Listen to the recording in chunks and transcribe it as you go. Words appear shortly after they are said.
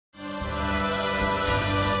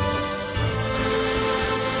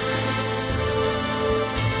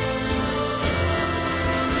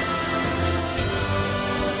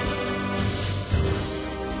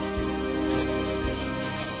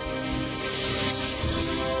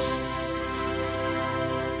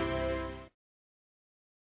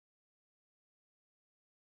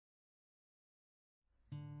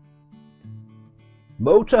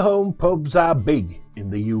Motorhome pubs are big in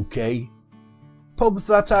the UK. Pubs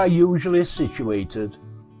that are usually situated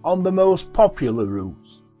on the most popular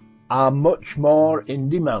routes are much more in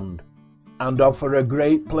demand and offer a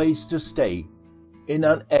great place to stay in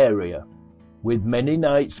an area with many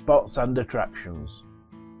night spots and attractions,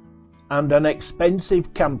 and an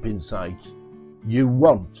expensive camping site you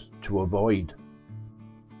want to avoid.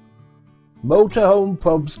 Motorhome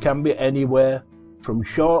pubs can be anywhere from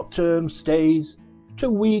short-term stays to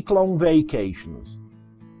week-long vacations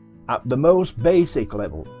at the most basic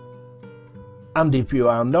level, and if you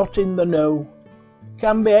are not in the know,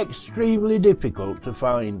 can be extremely difficult to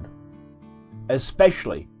find,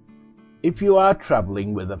 especially if you are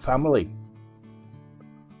travelling with a family.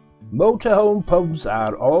 Motorhome pubs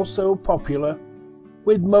are also popular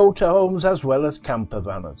with motorhomes as well as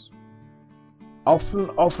campervans, often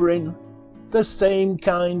offering the same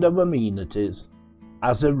kind of amenities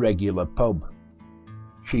as a regular pub: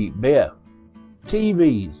 cheap beer,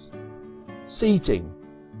 TVs, seating,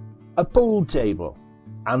 a pool table,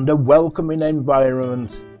 and a welcoming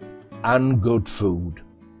environment and good food.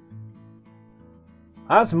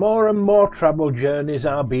 As more and more travel journeys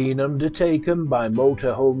are being undertaken by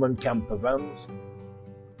motorhome and campervans,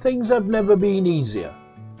 things have never been easier,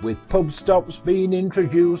 with pub stops being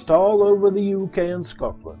introduced all over the UK and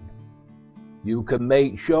Scotland. You can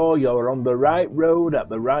make sure you're on the right road at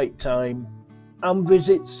the right time and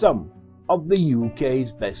visit some of the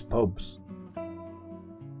UK's best pubs.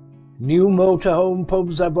 New motorhome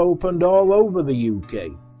pubs have opened all over the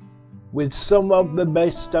UK, with some of the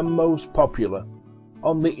best and most popular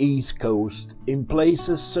on the East Coast in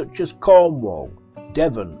places such as Cornwall,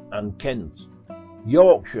 Devon and Kent,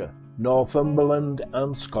 Yorkshire, Northumberland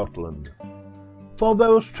and Scotland. For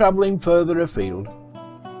those travelling further afield,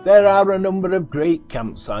 there are a number of great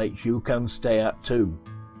campsites you can stay at too,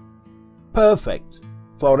 perfect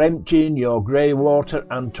for emptying your grey water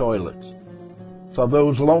and toilet for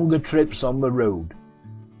those longer trips on the road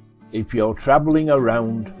if you're travelling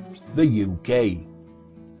around the UK.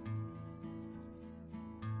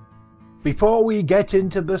 Before we get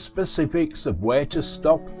into the specifics of where to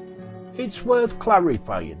stop, it's worth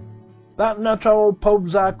clarifying that not all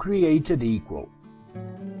pubs are created equal,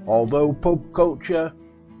 although pub culture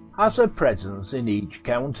has a presence in each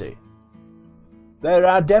county. There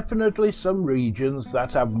are definitely some regions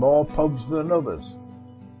that have more pubs than others.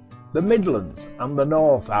 The Midlands and the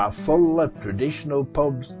North are full of traditional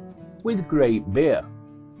pubs with great beer,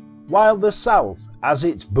 while the South has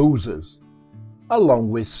its boozers,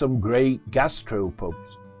 along with some great gastropubs.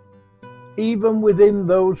 Even within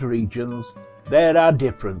those regions, there are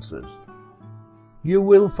differences. You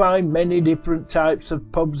will find many different types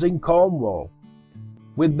of pubs in Cornwall,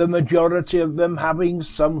 with the majority of them having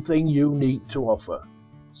something unique to offer.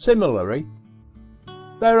 Similarly,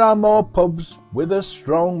 there are more pubs with a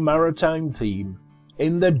strong maritime theme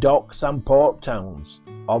in the docks and port towns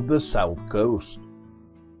of the South Coast.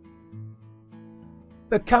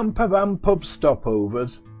 The campervan pub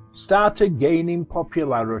stopovers started gaining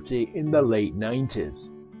popularity in the late 90s.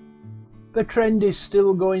 The trend is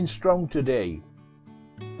still going strong today.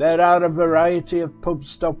 There are a variety of pub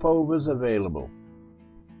stopovers available.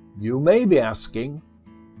 You may be asking,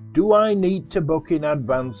 do I need to book in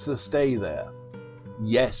advance to stay there?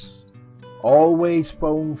 Yes, always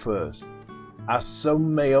phone first, as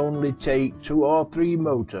some may only take 2 or 3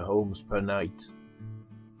 motorhomes per night.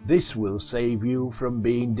 This will save you from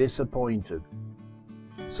being disappointed.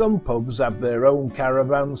 Some pubs have their own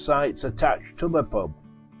caravan sites attached to the pub.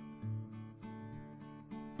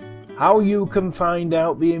 How you can find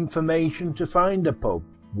out the information to find a pub?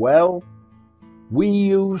 Well, we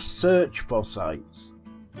use Search for Sites.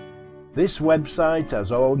 This website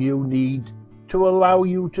has all you need to allow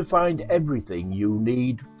you to find everything you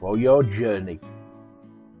need for your journey.